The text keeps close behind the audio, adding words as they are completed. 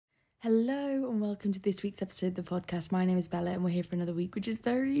Hello and welcome to this week's episode of the podcast. My name is Bella and we're here for another week, which is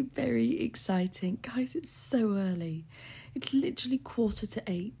very, very exciting. Guys, it's so early. It's literally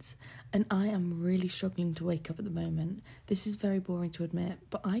 7:45 and I am really struggling to wake up at the moment. This is very boring to admit,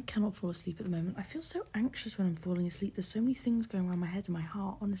 but I cannot fall asleep at the moment. I feel so anxious when I'm falling asleep. There's so many things going around my head and my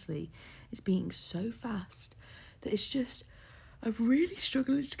heart, honestly. It's beating so fast that I'm really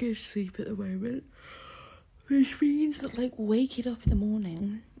struggling to go to sleep at the moment. Which means that waking up in the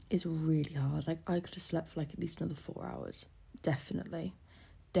morning is really hard. I could have slept for at least another 4 hours. Definitely.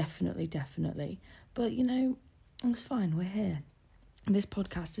 But it's fine, we're here. This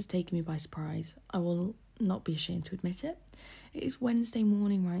podcast has taken me by surprise. I will not be ashamed to admit it. It is Wednesday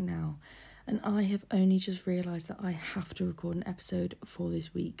morning right now, and I have only just realised that I have to record an episode for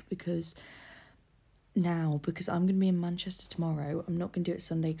this week because I'm going to be in Manchester tomorrow. I'm not going to do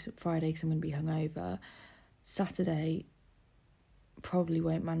it Friday because I'm going to be hungover. Saturday, probably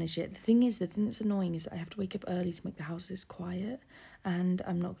won't manage it. The thing that's annoying is that I have to wake up early to make the houses quiet, and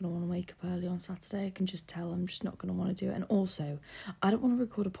I'm not going to want to wake up early on Saturday. I can just tell I'm just not going to want to do it. And also, I don't want to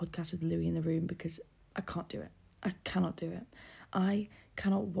record a podcast with Louis in the room because I can't do it. I cannot do it. I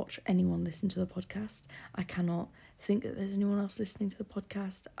cannot watch anyone listen to the podcast. I cannot think that there's anyone else listening to the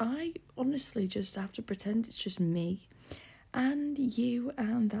podcast. I honestly just have to pretend it's just me and you,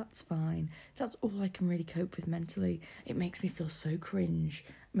 and that's fine. That's all I can really cope with mentally. It makes me feel so cringe.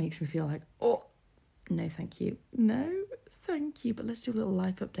 It makes me feel like, oh, no thank you. No thank you. But let's do a little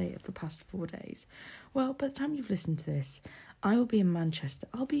life update of the past 4 days. Well, by the time you've listened to this, I will be in Manchester.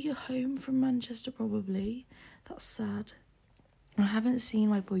 I'll be home from Manchester probably. That's sad. I haven't seen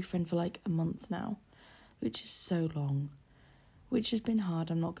my boyfriend for a month now, which is so long. Which has been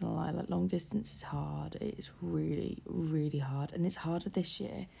hard, I'm not going to lie. Long distance is hard. It is really, really hard. And it's harder this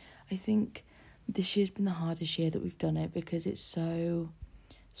year. I think this year's been the hardest year that we've done it because it's so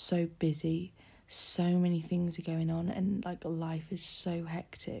busy. So many things are going on and life is so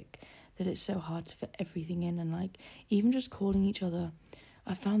hectic that it's so hard to fit everything in. And even just calling each other,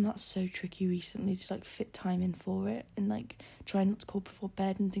 I found that so tricky recently to fit time in for it and try not to call before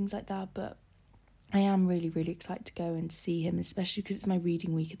bed and things like that. But I am really, really excited to go and to see him, especially because it's my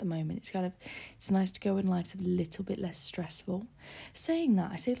reading week at the moment. It's nice to go when life's a little bit less stressful. Saying that,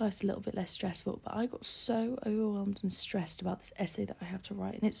 I say life's a little bit less stressful, but I got so overwhelmed and stressed about this essay that I have to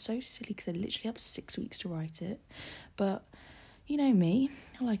write, and it's so silly because I literally have 6 weeks to write it. But you know me,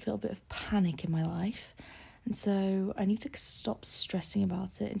 I like a little bit of panic in my life, and so I need to stop stressing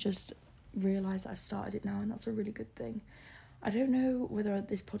about it and just realise that I've started it now, and that's a really good thing. I don't know whether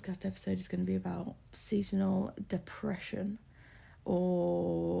this podcast episode is going to be about seasonal depression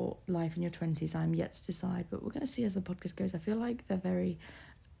or life in your 20s. I'm yet to decide, but we're going to see as the podcast goes. I feel like they're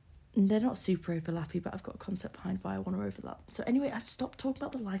not super overlappy, but I've got a concept behind why I want to overlap. So anyway, I stopped talking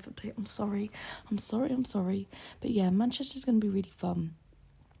about the life update. I'm sorry. But yeah, Manchester's going to be really fun.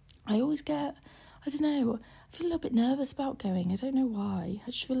 I feel a little bit nervous about going. I don't know why. I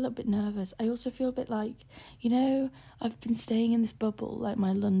just feel a little bit nervous. I also feel a bit I've been staying in this bubble,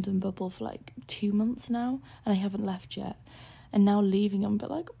 my London bubble, for 2 months now, and I haven't left yet. And now leaving, I'm a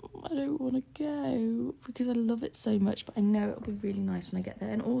bit I don't want to go because I love it so much, but I know it'll be really nice when I get there.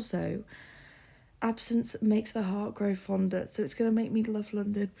 And also, absence makes the heart grow fonder, so it's going to make me love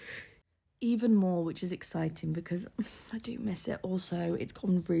London even more, which is exciting because I do miss it. Also, it's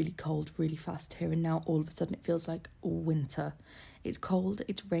gone really cold really fast here, and now all of a sudden it feels like winter. It's cold,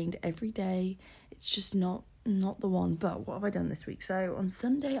 it's rained every day, it's just not the one. But what have I done this week? So on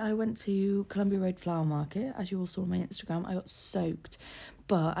Sunday I went to Columbia Road Flower Market. As you all saw on my Instagram, I got soaked,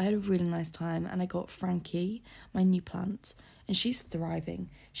 but I had a really nice time, and I got Frankie, my new plant, and she's thriving.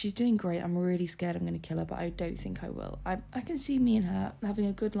 She's doing great. I'm really scared I'm going to kill her, but I don't think I will. I can see me and her having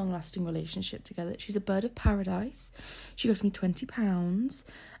a good, long-lasting relationship together. She's a bird of paradise. She cost me £20,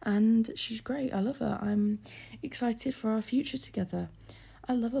 and she's great. I love her. I'm excited for our future together.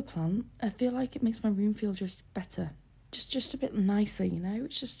 I love a plant. I feel like it makes my room feel just better. Just a bit nicer,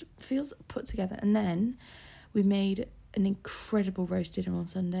 It just feels put together. And then we made an incredible roast dinner on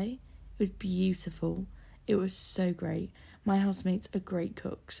Sunday. It was beautiful. It was so great. My housemates are great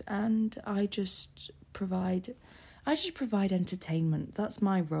cooks, and I just provide entertainment. That's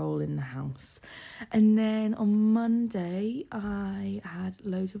my role in the house. And then on Monday, I had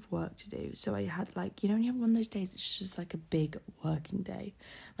loads of work to do. So I had when you have one of those days, it's just a big working day,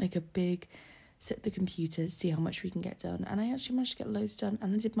 a big sit at the computer, see how much we can get done. And I actually managed to get loads done,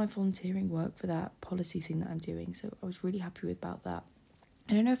 and I did my volunteering work for that policy thing that I'm doing. So I was really happy about that.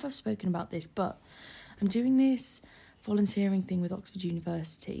 I don't know if I've spoken about this, but I'm doing this volunteering thing with Oxford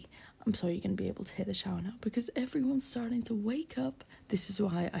University. I'm sorry you're going to be able to hear the shower now because everyone's starting to wake up. This is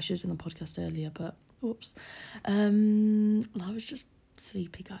why I should have done the podcast earlier, but whoops. I was just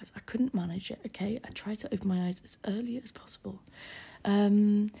sleepy, guys. I couldn't manage it, okay? I tried to open my eyes as early as possible.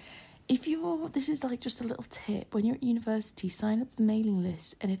 This is like just a little tip. When you're at university, sign up for the mailing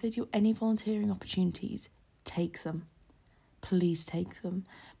list, and if they do any volunteering opportunities, take them. Please take them.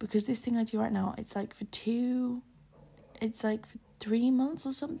 Because this thing I do right now, it's like for 3 months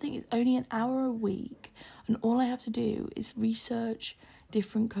or something. It's only an hour a week, and all I have to do is research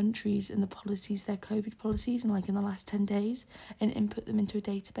different countries and the policies, their COVID policies, and like in the last 10 days, and input them into a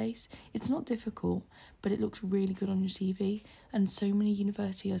database. It's not difficult, but it looks really good on your CV, and so many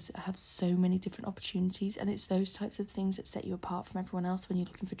universities have so many different opportunities, and it's those types of things that set you apart from everyone else when you're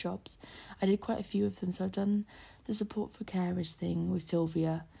looking for jobs. I did quite a few of them, so I've done the support for carers thing with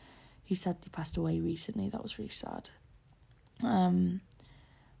Sylvia, who sadly passed away recently. That was really sad. I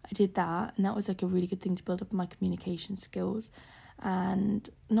did that, and that was like a really good thing to build up my communication skills. And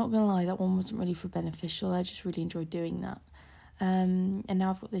not gonna lie, that one wasn't really for beneficial. I just really enjoyed doing that. And now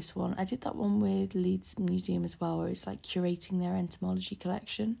I've got this one. I did that one with Leeds Museum as well, where it's like curating their entomology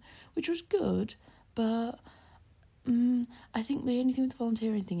collection, which was good, but I think the only thing with the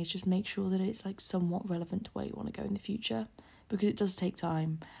volunteering thing is just make sure that it's like somewhat relevant to where you want to go in the future, because it does take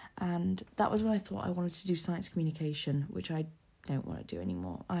time. And that was when I thought I wanted to do science communication, which I don't want to do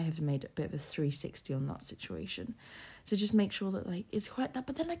anymore. I have made a bit of a 360 on that situation. So just make sure that like it's quite that,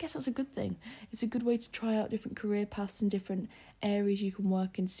 but then I guess that's a good thing. It's a good way to try out different career paths and different areas you can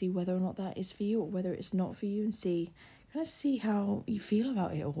work and see whether or not that is for you or whether it's not for you, and see how you feel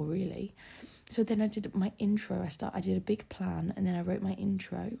about it all, really. So then I did my intro. I did a big plan, and then I wrote my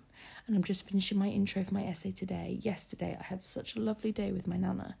intro, and I'm just finishing my intro for my essay today. Yesterday I had such a lovely day with my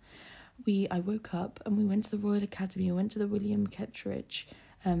nana. I woke up and we went to the Royal Academy. We went to the William Kettridge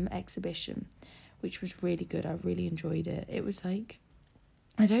exhibition, which was really good. I really enjoyed it. It was like,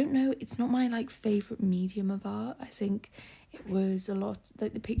 I don't know, it's not my like favourite medium of art. I think it was a lot,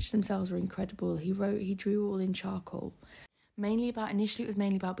 like the pictures themselves were incredible. He drew all in charcoal. Initially it was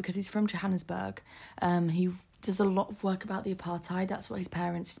mainly about, because he's from Johannesburg, he does a lot of work about the apartheid. That's what his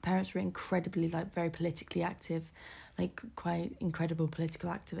parents were incredibly, like, very politically active, like quite incredible political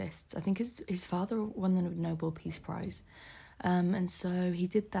activists. I think his father won the Nobel Peace Prize, and so he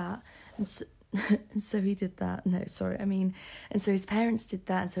did that, and so his parents did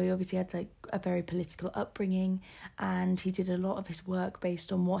that, and so he obviously had like a very political upbringing, and he did a lot of his work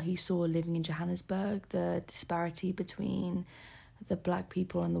based on what he saw living in Johannesburg, the disparity between the black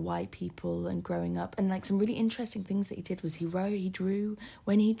people and the white people and growing up. And like some really interesting things that he did was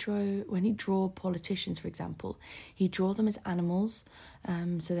when he draw politicians, for example, he'd draw them as animals.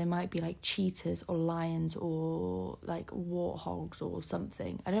 So they might be like cheetahs or lions or like warthogs or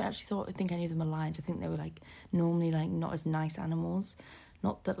something. I don't actually think any of them are lions. I think they were like normally like not as nice animals.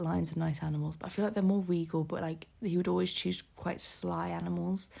 Not that lions are nice animals, but I feel like they're more regal, but like he would always choose quite sly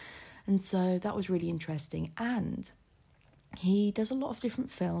animals. And so that was really interesting. And he does a lot of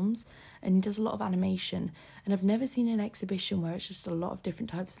different films, and he does a lot of animation, and I've never seen an exhibition where it's just a lot of different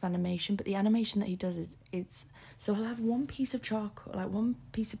types of animation. But the animation that he does so he'll have one piece of charcoal, like one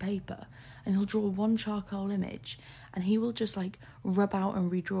piece of paper, and he'll draw one charcoal image, and he will just like rub out and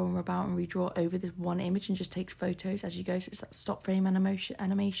redraw over this one image, and just takes photos as you go. So it's like stop frame animation,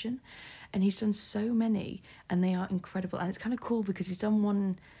 and he's done so many, and they are incredible. And it's kind of cool because he's done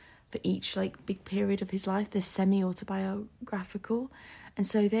one for each like big period of his life. They're semi-autobiographical, and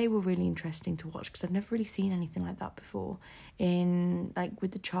so they were really interesting to watch, because I've never really seen anything like that before in like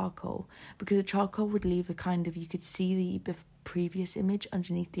with the charcoal, because the charcoal would leave a kind of, you could see the previous image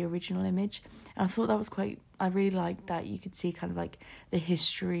underneath the original image, and I thought that was I really liked that. You could see kind of like the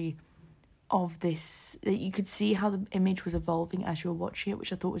history of this, that you could see how the image was evolving as you were watching it,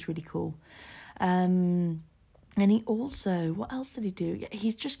 which I thought was really cool. And he also, what else did he do? Yeah,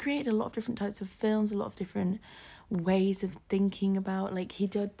 he's just created a lot of different types of films, a lot of different ways of thinking about, like he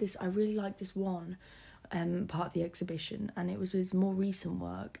did this, I really like this one part of the exhibition, and it was his more recent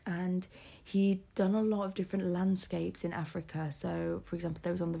work, and he'd done a lot of different landscapes in Africa. So, for example,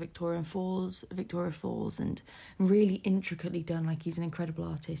 there was on the Victoria Falls, and really intricately done, like he's an incredible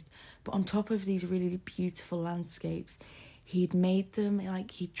artist. But on top of these really beautiful landscapes, he'd made them, like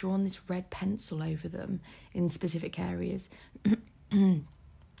he'd drawn this red pencil over them in specific areas, and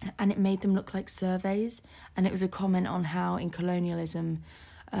it made them look like surveys. And it was a comment on how in colonialism,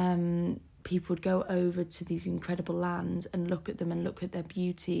 people would go over to these incredible lands and look at them and look at their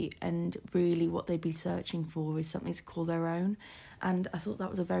beauty, and really what they'd be searching for is something to call their own. And I thought that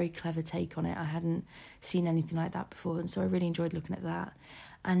was a very clever take on it. I hadn't seen anything like that before, and so I really enjoyed looking at that.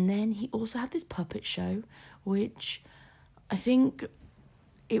 And then he also had this puppet show, which I think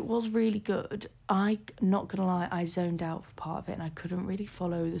it was really good. Not gonna lie, I zoned out for part of it and I couldn't really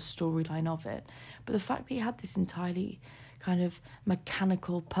follow the storyline of it. But the fact that he had this entirely kind of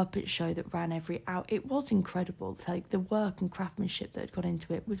mechanical puppet show that ran every hour, it was incredible. Like, the work and craftsmanship that had gone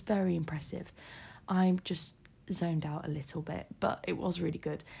into it was very impressive. I'm just zoned out a little bit, but it was really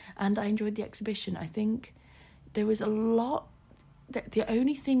good. And I enjoyed the exhibition. I think there was a lot. The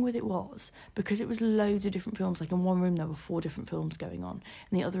only thing with it was, because it was loads of different films, like in one room there were 4 different films going on.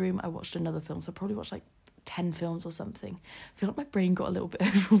 In the other room I watched another film, so I probably watched like 10 films or something. I feel like my brain got a little bit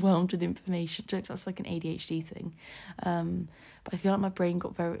overwhelmed with information. I don't know if that's like an ADHD thing. But I feel like my brain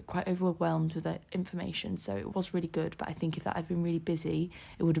got quite overwhelmed with that information. So it was really good. But I think if that had been really busy,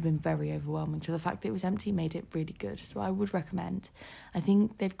 it would have been very overwhelming. So the fact that it was empty made it really good. So I would recommend. I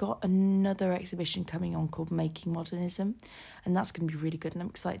think they've got another exhibition coming on called Making Modernism. And that's going to be really good. And I'm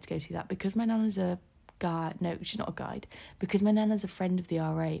excited to go see that because my nana's a guide. No, she's not a guide. Because my nana's a friend of the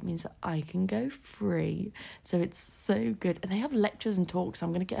RA, it means that I can go free. So it's so good. And they have lectures and talks. So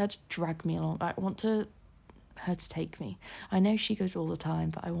I'm going to get her to drag me along. I want her to take me. I know she goes all the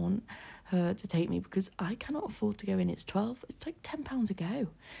time, but I want her to take me because I cannot afford to go in. It's like £10 a go.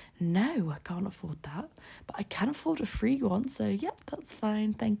 No, I can't afford that. But I can afford a free one. So yep, that's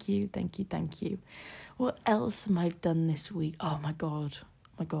fine. Thank you. What else have I done this week? Oh my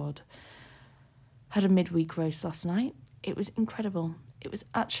God. Had a midweek roast last night. It was incredible. It was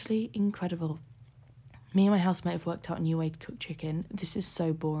actually incredible. Me and my housemate have worked out a new way to cook chicken. This is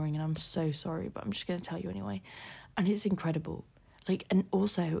so boring and I'm so sorry, but I'm just going to tell you anyway. And it's incredible. Like, and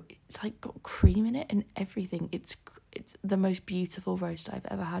also it's like got cream in it and everything. It's the most beautiful roast I've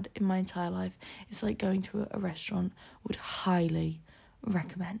ever had in my entire life. It's like going to a restaurant. Would highly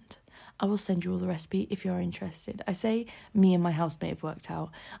recommend. I will send you all the recipe if you're interested. I say me and my housemate have worked out.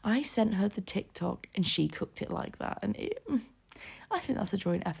 I sent her the TikTok and she cooked it like that. And I think that's a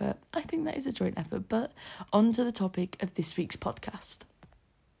joint effort. I think that is a joint effort. But on to the topic of this week's podcast.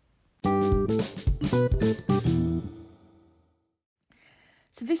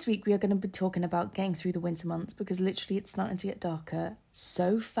 So this week we are going to be talking about getting through the winter months because literally it's starting to get darker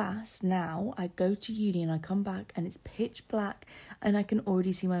so fast now. I go to uni and I come back and it's pitch black and I can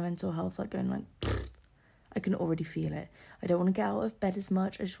already see my mental health like going like, I can already feel it. I don't want to get out of bed as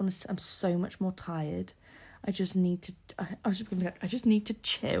much. I'm so much more tired. I just need to, I was just going to be like, I just need to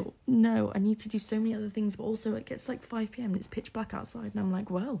chill. No, I need to do so many other things, but also it gets like 5 p.m. and it's pitch black outside and I'm like,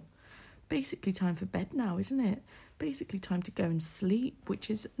 well, basically time for bed now, isn't it? Basically time to go and sleep, which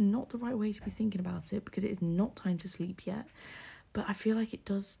is not the right way to be thinking about it because it is not time to sleep yet. But I feel like it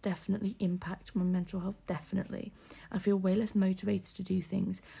does definitely impact my mental health, definitely. I feel way less motivated to do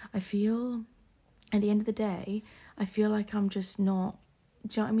things. I feel, at the end of the day, I feel like I'm just not,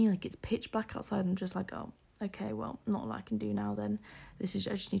 do you know what I mean? Like it's pitch black outside, I'm just like, oh, okay, well, not a lot I can do now then. I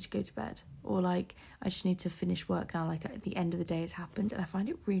just need to go to bed. Or like, I just need to finish work now. Like at the end of the day it's happened. And I find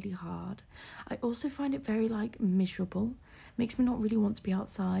it really hard. I also find it very like miserable. Makes me not really want to be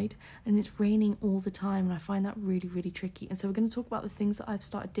outside. And it's raining all the time. And I find that really, really tricky. And so we're going to talk about the things that I've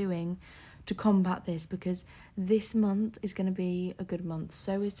started doing to combat this, because this month is going to be a good month.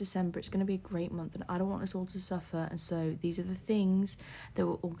 So is December. It's going to be a great month and I don't want us all to suffer. And so these are the things that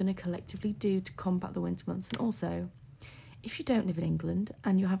we're all going to collectively do to combat the winter months. And also, if you don't live in England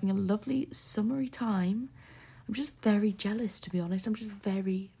and you're having a lovely summery time, I'm just very jealous, to be honest. I'm just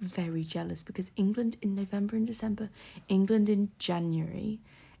very, very jealous because England in November and December, England in January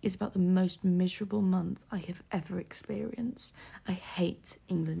is about the most miserable month I have ever experienced. I hate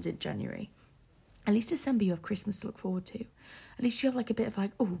England in January. At least December you have Christmas to look forward to. At least you have like a bit of like,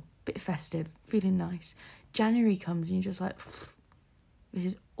 oh, bit festive, feeling nice. January comes and you're just like, this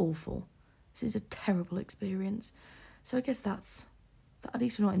is awful. This is a terrible experience. So I guess that's, at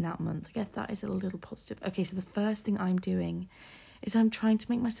least we're not in that month. I guess that is a little positive. Okay, so the first thing I'm doing is I'm trying to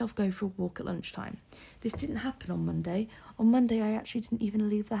make myself go for a walk at lunchtime. This didn't happen on Monday. On Monday, I actually didn't even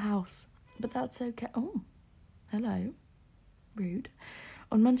leave the house. But that's okay. Oh, hello. Rude.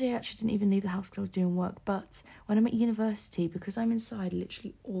 On Monday, I actually didn't even leave the house because I was doing work. But when I'm at university, because I'm inside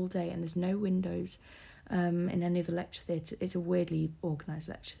literally all day and there's no windows in any of the lecture theatre, it's a weirdly organised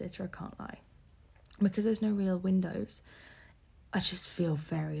lecture theatre, I can't lie. Because there's no real windows, I just feel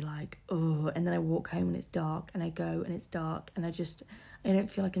very like, oh, and then I walk home and it's dark, and I go and it's dark, and I don't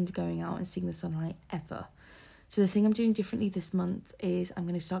feel like I'm going out and seeing the sunlight ever. So the thing I'm doing differently this month is I'm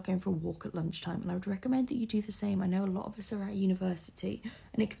going to start going for a walk at lunchtime, and I would recommend that you do the same. I know a lot of us are at university,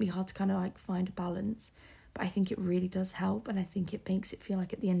 and it can be hard to kind of like find a balance, but I think it really does help, and I think it makes it feel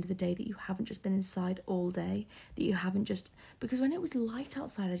like at the end of the day that you haven't just been inside all day, that you haven't just, because when it was light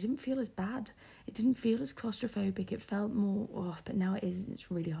outside I didn't feel as bad, it didn't feel as claustrophobic, it felt more, but now it is,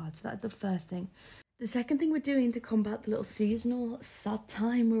 it's really hard. So that's the first thing. The second thing we're doing to combat the little seasonal sad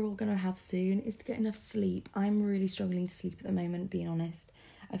time we're all going to have soon is to get enough sleep. I'm really struggling to sleep at the moment, being honest.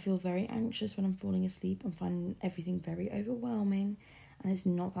 I feel very anxious when I'm falling asleep. I'm finding everything very overwhelming and it's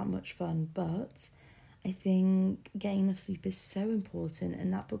not that much fun. But I think getting enough sleep is so important,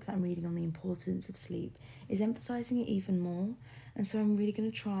 and that book that I'm reading on the importance of sleep is emphasising it even more. And so I'm really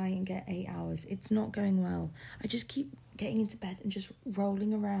going to try and get 8 hours. It's not going well. I just keep getting into bed and just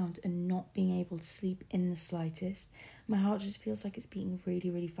rolling around and not being able to sleep in the slightest. My heart just feels like it's beating really,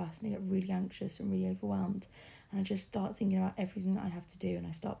 really fast, and I get really anxious and really overwhelmed. And I just start thinking about everything that I have to do, and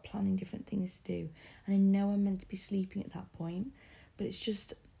I start planning different things to do. And I know I'm meant to be sleeping at that point, but it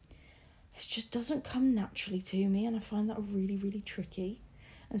just doesn't come naturally to me, and I find that really, really tricky.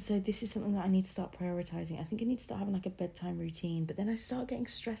 And so this is something that I need to start prioritising. I think I need to start having like a bedtime routine, but then I start getting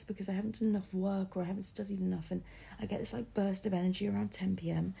stressed because I haven't done enough work or I haven't studied enough, and I get this like burst of energy around 10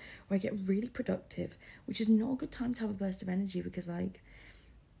 p.m. where I get really productive, which is not a good time to have a burst of energy, because like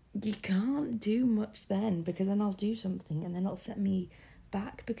you can't do much then, because then I'll do something and then it'll set me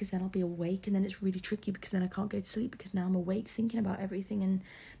back, because then I'll be awake, and then it's really tricky because then I can't go to sleep because now I'm awake thinking about everything, and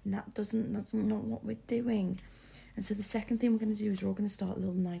that's not what we're doing. And so the second thing we're going to do is we're all going to start a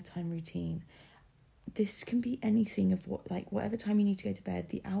little nighttime routine. This can be anything of whatever time you need to go to bed.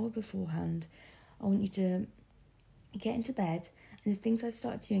 The hour beforehand, I want you to get into bed. And the things I've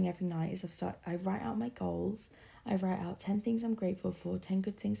started doing every night is I write out my goals. I write out 10 things I'm grateful for, 10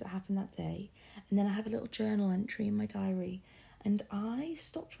 good things that happened that day. And then I have a little journal entry in my diary. And I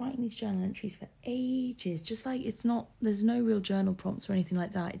stopped writing these journal entries for ages. Just like there's no real journal prompts or anything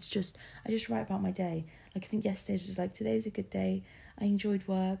like that. It's just, I just write about my day. Like I think yesterday was like, today was a good day. I enjoyed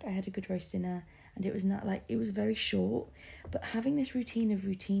work. I had a good roast dinner. And it was not like, it was very short. But having this routine of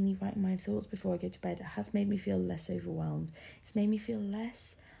routinely writing my thoughts before I go to bed has made me feel less overwhelmed. It's made me feel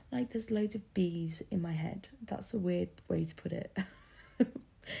less like there's loads of bees in my head. That's a weird way to put it.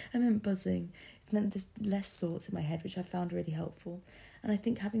 I meant buzzing. It meant there's less thoughts in my head, which I found really helpful. And I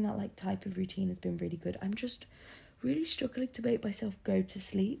think having that like type of routine has been really good. I'm just really struggling to make myself go to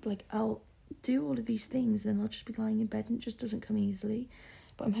sleep. Like I'll do all of these things and I'll just be lying in bed and it just doesn't come easily.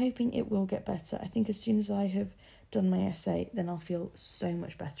 But I'm hoping it will get better. I think as soon as I have done my essay, then I'll feel so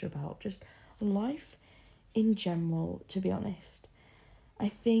much better about just life in general, to be honest. I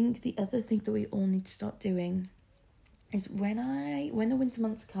think the other thing that we all need to start doing is when the winter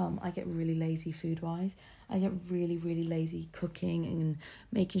months come, I get really lazy food-wise. I get really, really lazy cooking and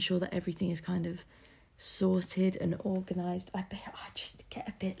making sure that everything is kind of sorted and organised. I just get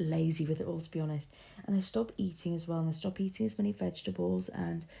a bit lazy with it all, to be honest. And I stop eating as well, and I stop eating as many vegetables,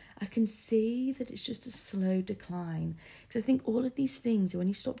 and I can see that it's just a slow decline. Because I think all of these things, when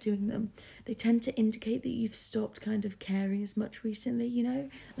you stop doing them, they tend to indicate that you've stopped kind of caring as much recently, you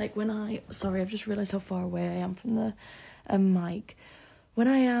know? Like I've just realised how far away I am from the mic. When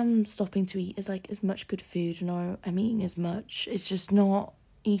I am stopping to eat as much good food, and I'm eating as much, it's just not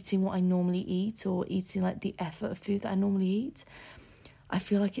eating what I normally eat, or eating like the effort of food that I normally eat. I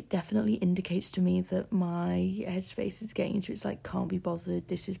feel like it definitely indicates to me that my headspace is getting into it's like, can't be bothered,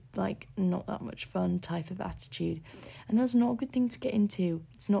 this is like not that much fun type of attitude. And that's not a good thing to get into.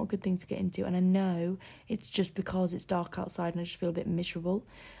 It's not a good thing to get into. And I know it's just because it's dark outside and I just feel a bit miserable.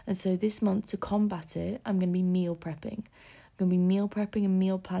 And so this month, to combat it, I'm going to be meal prepping. I'm going to be meal prepping and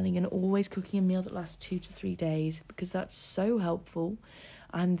meal planning, and always cooking a meal that lasts 2 to 3 days, because that's so helpful.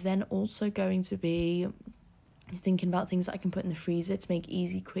 I'm then also going to be thinking about things that I can put in the freezer to make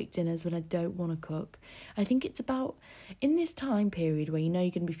easy, quick dinners when I don't want to cook. I think it's about, in this time period where you know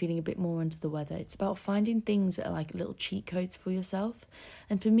you're going to be feeling a bit more under the weather, it's about finding things that are like little cheat codes for yourself.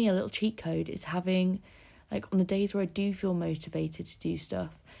 And for me, a little cheat code is having, like on the days where I do feel motivated to do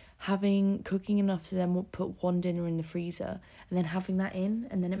stuff, cooking enough to then put one dinner in the freezer and then having that in,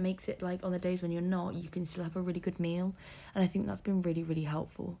 and then it makes it like on the days when you're not, you can still have a really good meal. And I think that's been really, really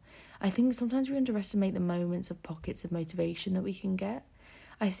helpful. I think sometimes we underestimate the moments of pockets of motivation that we can get.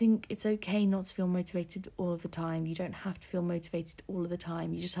 I think it's okay not to feel motivated all of the time. You don't have to feel motivated all of the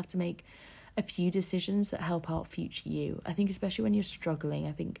time. You just have to make a few decisions that help out future you. I think especially when you're struggling,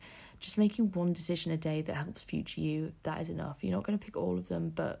 I think just making one decision a day that helps future you, that is enough. You're not going to pick all of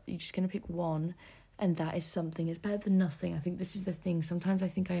them, but you're just going to pick one, and that is something. It's better than nothing. I think this is the thing. Sometimes I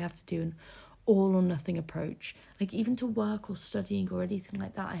think I have to do an all or nothing approach. Like, even to work or studying or anything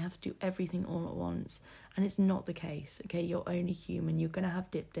like that, I have to do everything all at once. And it's not the case, okay? You're only human. You're going to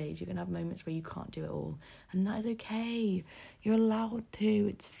have dip days. You're going to have moments where you can't do it all. And that is okay. You're allowed to.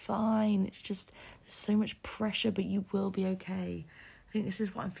 It's fine. It's just, there's so much pressure, but you will be okay. I think this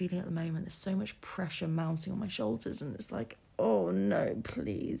is what I'm feeling at the moment. There's so much pressure mounting on my shoulders, and it's like, oh no,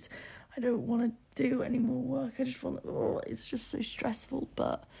 please. I don't want to do any more work. I just want, it's just so stressful,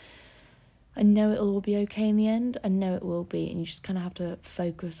 but I know it'll all be okay in the end. I know it will be, and you just kind of have to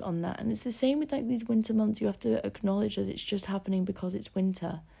focus on that. And it's the same with like these winter months. You have to acknowledge that it's just happening because it's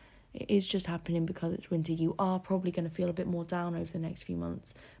winter. It is just happening because it's winter. You are probably going to feel a bit more down over the next few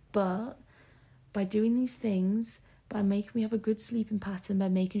months, but by doing these things, by making we have a good sleeping pattern, by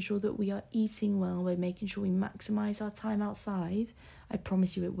making sure that we are eating well, by making sure we maximise our time outside, I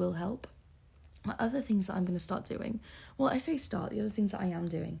promise you it will help. Other things that I'm going to start doing, well, I say start, the other things that I am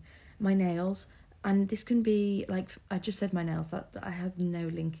doing, my nails, and this can be, like, I just said my nails, that I had no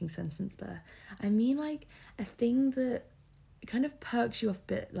linking sentence there. I mean, like, a thing that kind of perks you up a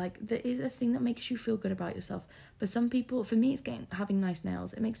bit, like, there is a thing that makes you feel good about yourself. For some people, for me, it's having nice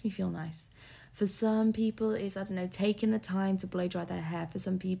nails. It makes me feel nice. For some people, it's, I don't know, taking the time to blow dry their hair. For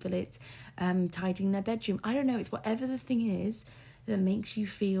some people, it's tidying their bedroom. I don't know, it's whatever the thing is that makes you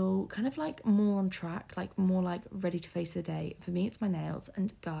feel kind of like more on track, like more like ready to face the day. For me, it's my nails.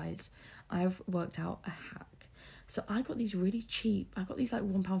 And guys, I've worked out a hack. So I got these really cheap, I got these like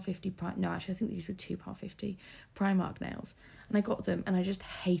 £1.50, no, actually I think these were £2.50 Primark nails. And I got them and I just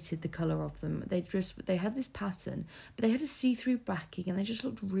hated the colour of them. They had this pattern, but they had a see-through backing and they just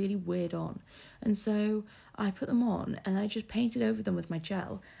looked really weird on. And so I put them on and I just painted over them with my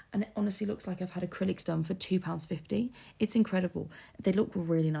gel. And it honestly looks like I've had acrylics done for £2.50. It's incredible. They look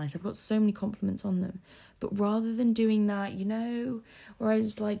really nice. I've got so many compliments on them. But rather than doing that, you know,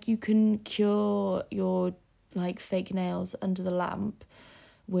 whereas like you can cure your like fake nails under the lamp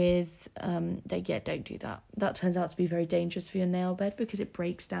with don't do that. That turns out to be very dangerous for your nail bed because it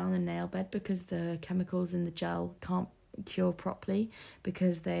breaks down the nail bed because the chemicals in the gel can't cure properly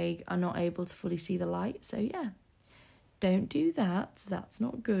because they are not able to fully see the light. So yeah, don't do that. That's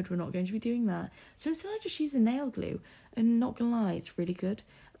not good. We're not going to be doing that. So instead I just use the nail glue, and not gonna lie, it's really good.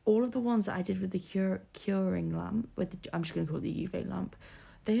 All of the ones that I did with the curing lamp, I'm just gonna call it the UV lamp,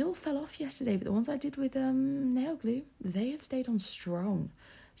 they all fell off yesterday, but the ones I did with nail glue, they have stayed on strong.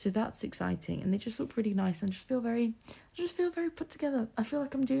 So that's exciting, and they just look really nice, and I just feel very put together. I feel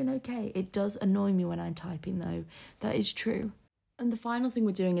like I'm doing okay. It does annoy me when I'm typing though. That is true. And the final thing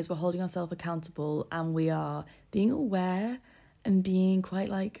we're doing is we're holding ourselves accountable, and we are being aware and being quite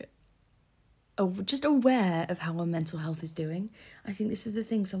like just aware of how our mental health is doing. I think this is the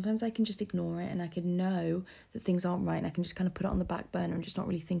thing. Sometimes I can just ignore it and I can know that things aren't right and I can just kind of put it on the back burner and just not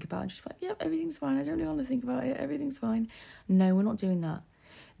really think about it. Just like, yep, everything's fine. I don't really want to think about it. Everything's fine. No, we're not doing that.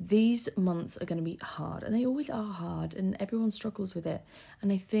 These months are going to be hard, and they always are hard, and everyone struggles with it.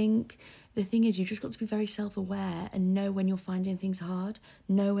 And I think the thing is, you've just got to be very self-aware and know when you're finding things hard,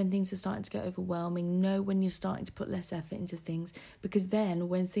 know when things are starting to get overwhelming, know when you're starting to put less effort into things, because then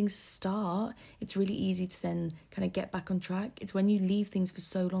when things start, it's really easy to then kind of get back on track. It's when you leave things for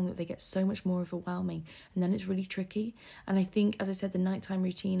so long that they get so much more overwhelming, and then it's really tricky. And I think, as I said, the nighttime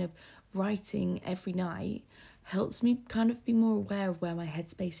routine of writing every night helps me kind of be more aware of where my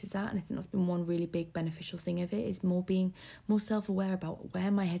headspace is at, and I think that's been one really big beneficial thing of it, is being more self-aware about where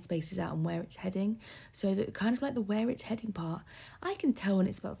my headspace is at and where it's heading, so that kind of like the where it's heading part, I can tell when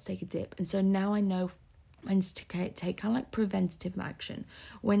it's about to take a dip. And so now I know when to take kind of like preventative action,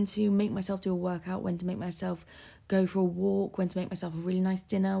 when to make myself do a workout, when to make myself go for a walk, when to make myself a really nice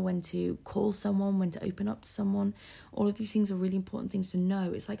dinner, when to call someone, when to open up to someone. All of these things are really important things to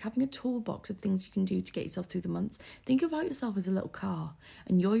know. It's like having a toolbox of things you can do to get yourself through the months. Think about yourself as a little car,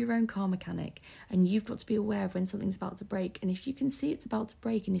 and you're your own car mechanic, and you've got to be aware of when something's about to break. And if you can see it's about to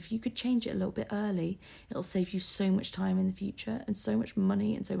break, and if you could change it a little bit early, it'll save you so much time in the future and so much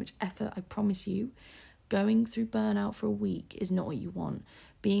money and so much effort, I promise you. Going through burnout for a week is not what you want.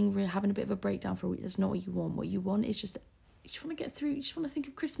 Having a bit of a breakdown for a week, that's not what you want. What you want is just, you just want to get through, you just want to think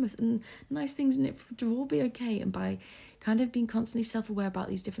of Christmas and nice things, and it will all be okay. And by kind of being constantly self-aware about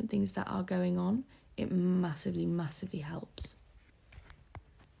these different things that are going on, it massively, massively helps.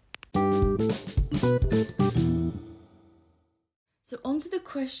 So on to the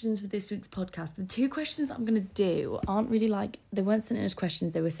questions for this week's podcast. The two questions that I'm going to do aren't really they weren't sent in as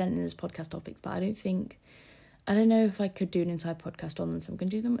questions, they were sent in as podcast topics, but I don't know if I could do an entire podcast on them, so I'm going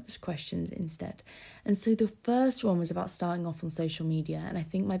to do them as questions instead. And so the first one was about starting off on social media, and I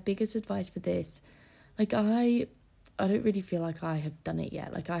think my biggest advice for this, I don't really feel like I have done it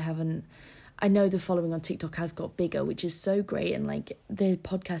yet. I I know the following on TikTok has got bigger, which is so great, and like the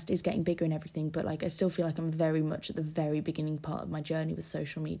podcast is getting bigger and everything, but like I still feel like I'm very much at the very beginning part of my journey with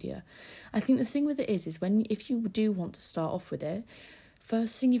social media. I think the thing with it is if you do want to start off with it,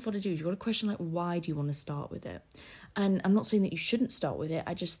 first thing you've got to do is you've got to question like, why do you want to start with it? And I'm not saying that you shouldn't start with it.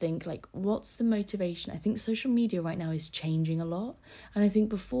 I just think like, what's the motivation? I think social media right now is changing a lot. And I think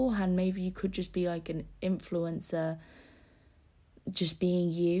beforehand, maybe you could just be like an influencer, just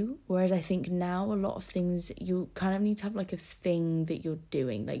being you. Whereas I think now a lot of things, you kind of need to have like a thing that you're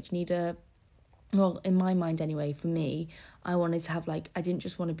doing. Like you need well, in my mind anyway, for me, I wanted to have like, I didn't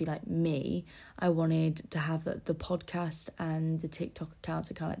just want to be like me. I wanted to have the podcast and the TikTok accounts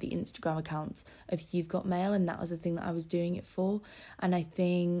and kind of like the Instagram accounts of You've Got Mail. And that was the thing that I was doing it for. And I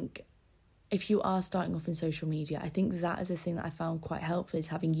think if you are starting off in social media, I think that is a thing that I found quite helpful, is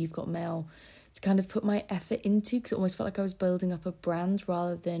having You've Got Mail to kind of put my effort into, because it almost felt like I was building up a brand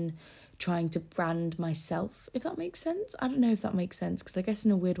rather than trying to brand myself, if that makes sense. I don't know if that makes sense, because I guess in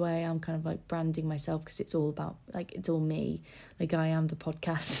a weird way I am kind of like branding myself, because it's all about like, it's all me. Like I am the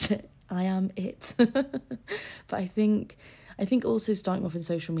podcast. I am it. But I think also starting off in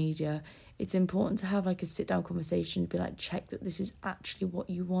social media, it's important to have like a sit down conversation, be like, check that this is actually what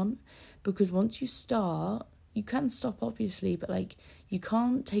you want, because once you start, you can stop obviously, but like you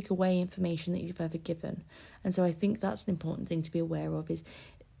can't take away information that you've ever given. And so I think that's an important thing to be aware of, is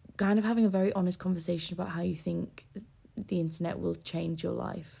kind of having a very honest conversation about how you think the internet will change your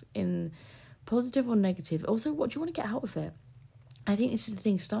life, in positive or negative. Also, what do you want to get out of it? I think this is the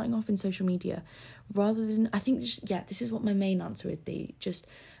thing, starting off in social media, rather than, I think, this is what my main answer would be. Just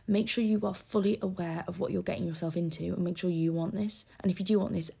make sure you are fully aware of what you're getting yourself into, and make sure you want this. And if you do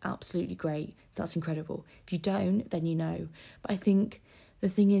want this, absolutely great. That's incredible. If you don't, then you know. But I think the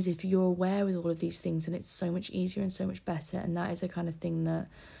thing is, if you're aware with all of these things, then it's so much easier and so much better. And that is a kind of thing that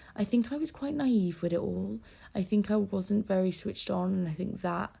I think I was quite naive with it all. I think I wasn't very switched on, and I think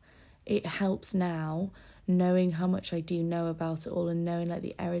that it helps now, knowing how much I do know about it all, and knowing like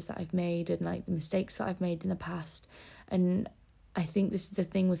the errors that I've made and like the mistakes that I've made in the past. And I think this is the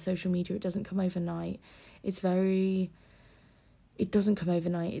thing with social media, it doesn't come overnight. It doesn't come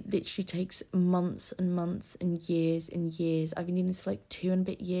overnight. It literally takes months and months and years and years. I've been doing this for like 2 and a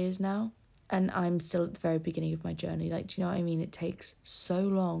bit years now, and I'm still at the very beginning of my journey. Like, do you know what I mean? It takes so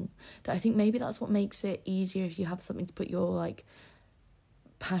long that I think maybe that's what makes it easier if you have something to put your like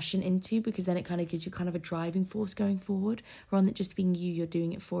passion into, because then it kind of gives you kind of a driving force going forward, rather than just being you're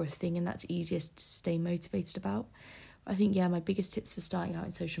doing it for a thing, and that's easiest to stay motivated about. I think, my biggest tips for starting out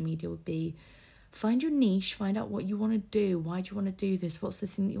in social media would be, find your niche, find out what you want to do. Why do you want to do this? What's the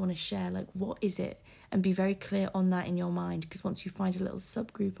thing that you want to share? Like, what is it? And be very clear on that in your mind, because once you find a little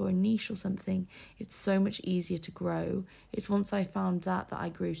subgroup or a niche or something, it's so much easier to grow. It's once I found that I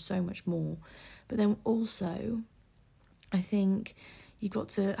grew so much more. But then also, I think you've got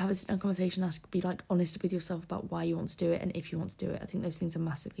to have a sit-down conversation, be like honest with yourself about why you want to do it and if you want to do it. I think those things are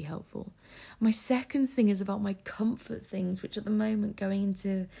massively helpful. My second thing is about my comfort things, which at the moment, going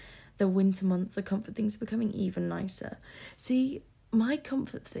into the winter months, the comfort things are becoming even nicer. See, my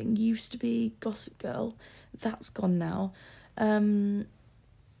comfort thing used to be Gossip Girl. That's gone now.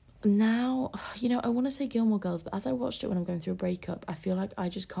 Now, I want to say Gilmore Girls, but as I watched it when I'm going through a breakup, I feel like I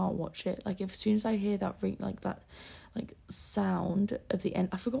just can't watch it. Like, as soon as I hear that ring, that sound at the end,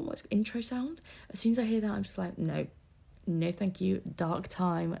 I forgot what's intro sound. As soon as I hear that, I'm just like, no, thank you. Dark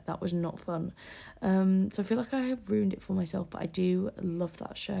time. That was not fun. So I feel like I have ruined it for myself, but I do love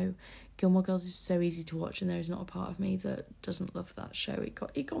that show. Gilmore Girls is so easy to watch, and there is not a part of me that doesn't love that show. It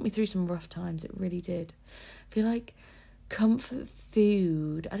got me through some rough times. It really did. I feel like comfort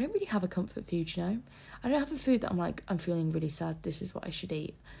food, I don't really have a comfort food, I don't have a food that I'm like, I'm feeling really sad, this is what I should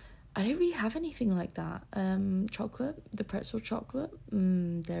eat. I don't really have anything like that. Chocolate, the pretzel chocolate,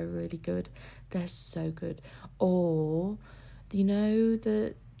 they're really good. They're so good. Or,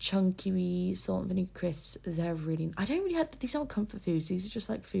 the chunky salt and vinegar crisps, they're really, I don't really have, these aren't comfort foods, these are just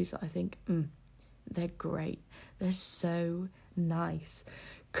like foods that I think, they're great. They're so nice.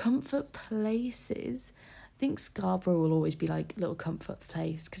 Comfort places, I think Scarborough will always be like a little comfort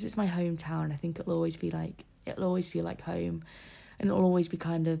place, because it's my hometown. I think it'll always feel like home, and it'll always be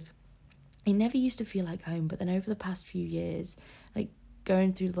kind of, it never used to feel like home, but then over the past few years, like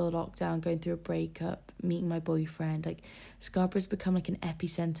going through the lockdown, going through a breakup, meeting my boyfriend, like Scarborough's become like an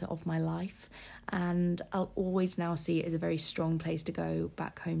epicenter of my life, and I'll always now see it as a very strong place to go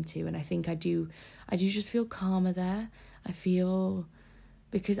back home to. And I think I do just feel calmer there. I feel,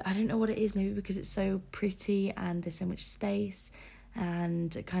 because I don't know what it is, maybe because it's so pretty and there's so much space,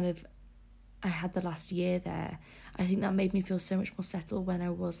 and kind of I had the last year there. I think that made me feel so much more settled when I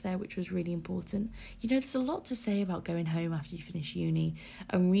was there, which was really important. You know, there's a lot to say about going home after you finish uni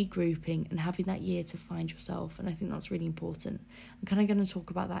and regrouping and having that year to find yourself, and I think that's really important. I'm kind of going to talk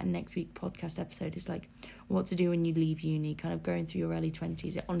about that in next week's podcast episode. It's like what to do when you leave uni, kind of going through your early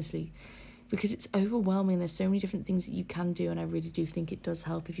 20s. Honestly, because it's overwhelming. There's so many different things that you can do, and I really do think it does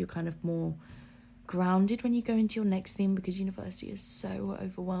help if you're kind of more grounded when you go into your next thing, because university is so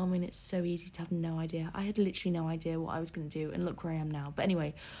overwhelming. It's so easy to have no idea. I had literally no idea what I was going to do, and look where I am now. But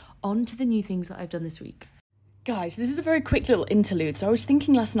anyway, on to the new things that I've done this week. Guys, this is a very quick little interlude. So I was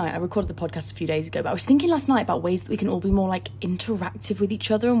thinking last night, I recorded the podcast a few days ago, but I was thinking last night about ways that we can all be more like interactive with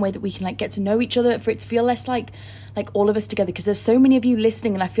each other, and way that we can like get to know each other, for it to feel less like all of us together, because there's so many of you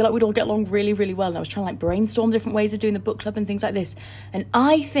listening and I feel like we'd all get along really, really well. And I was trying to like brainstorm different ways of doing the book club and things like this. And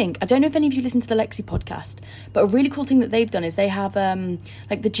I don't know if any of you listen to the Lexi podcast, but a really cool thing that they've done is they have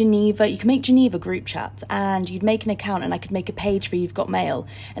like the Geneva, you can make Geneva group chat, and you'd make an account, and I could make a page for You've Got Mail,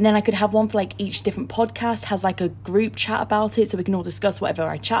 and then I could have one for like each different podcast has like a group chat about it, so we can all discuss whatever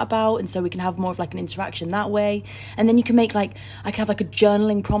I chat about, and so we can have more of like an interaction that way. And then you can make like, I could have like a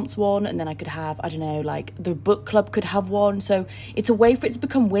journaling prompts one, and then I could have, I don't know, like the book club could have one. So it's a way for it to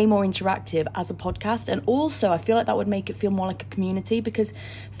become way more interactive as a podcast. And also I feel like that would make it feel more like a community, because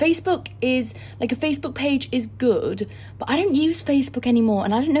Facebook is like, a Facebook page is good, but I don't use Facebook anymore,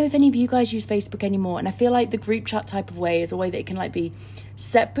 and I don't know if any of you guys use Facebook anymore. And I feel like the group chat type of way is a way that it can like be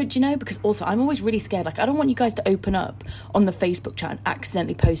separate, you know, because also I'm always really scared, like I don't want you guys to open up on the Facebook chat and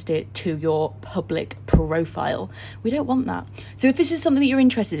accidentally post it to your public profile. We don't want that. So if this is something that you're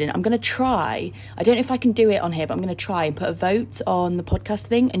interested in, I'm going to try, I don't know if I can do it on here, but I'm going to try and put a vote on the podcast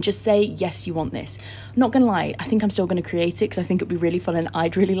thing and just say yes, you want this. I'm not going to lie, I think I'm still going to create it because I think it'd be really fun and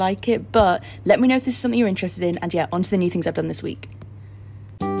I'd really like it. But let me know if this is something you're interested in. And yeah, on to the new things I've done this week.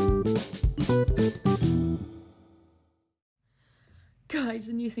 Guys,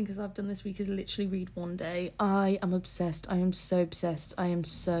 the new thing I've done this week is literally read one day. I am obsessed. I am so obsessed. I am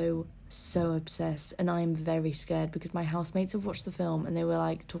so obsessed. And I am very scared because my housemates have watched the film and they were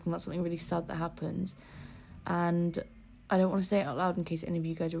like talking about something really sad that happens. And I don't want to say it out loud in case any of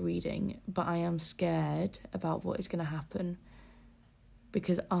you guys are reading, but I am scared about what is going to happen,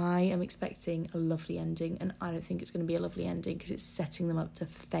 because I am expecting a lovely ending, and I don't think it's going to be a lovely ending because it's setting them up to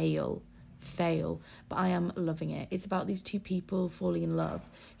fail, but I am loving it. It's about these two people falling in love,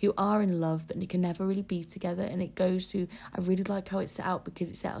 who are in love but they can never really be together, and it goes to, I really like how it's set out, because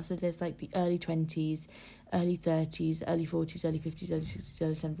it's set out so there's like the early 20s, early 30s, early 40s, early 50s, early 60s,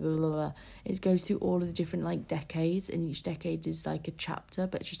 early 70s, blah, blah, blah. It goes through all of the different like decades, and each decade is like a chapter,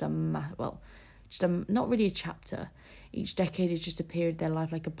 but it's just not really a chapter. Each decade is just a period of their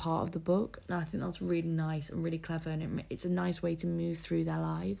life, like a part of the book. And I think that's really nice and really clever, and it's a nice way to move through their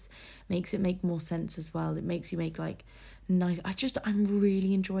lives. Makes it make more sense as well. It makes you make like nice. I'm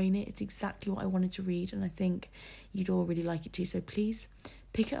really enjoying it. It's exactly what I wanted to read, and I think you'd all really like it too. So please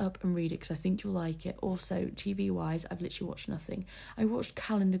pick it up and read it, because I think you'll like it. Also, TV wise, I've literally watched nothing. I watched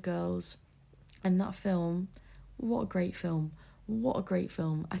Calendar Girls, and that film, what a great film. What a great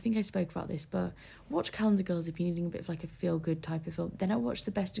film. I think I spoke about this, but watch Calendar Girls if you're needing a bit of like a feel-good type of film. Then I watched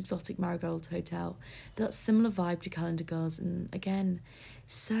The Best Exotic Marigold Hotel. That's similar vibe to Calendar Girls, and again,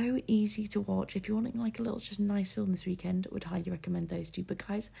 so easy to watch. If you're wanting like a little just nice film this weekend, I would highly recommend those two. But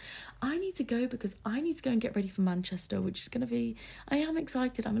guys, I need to go because I need to go and get ready for Manchester, which is going to be, I am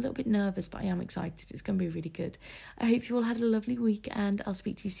excited. I'm a little bit nervous, but I am excited. It's going to be really good. I hope you all had a lovely week, and I'll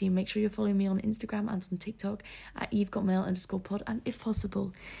speak to you soon. Make sure you're following me on Instagram and on TikTok at You'veGotMail_pod. And if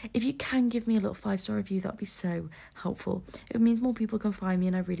possible, if you can give me a little 5-star review, that would be so helpful. It means more people can find me,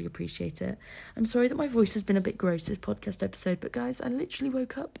 and I really appreciate it. I'm sorry that my voice has been a bit gross this podcast episode, but guys, I literally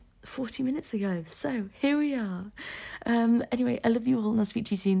woke up 40 minutes ago, so here we are. Anyway, I love you all, and I'll speak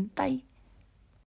to you soon. Bye.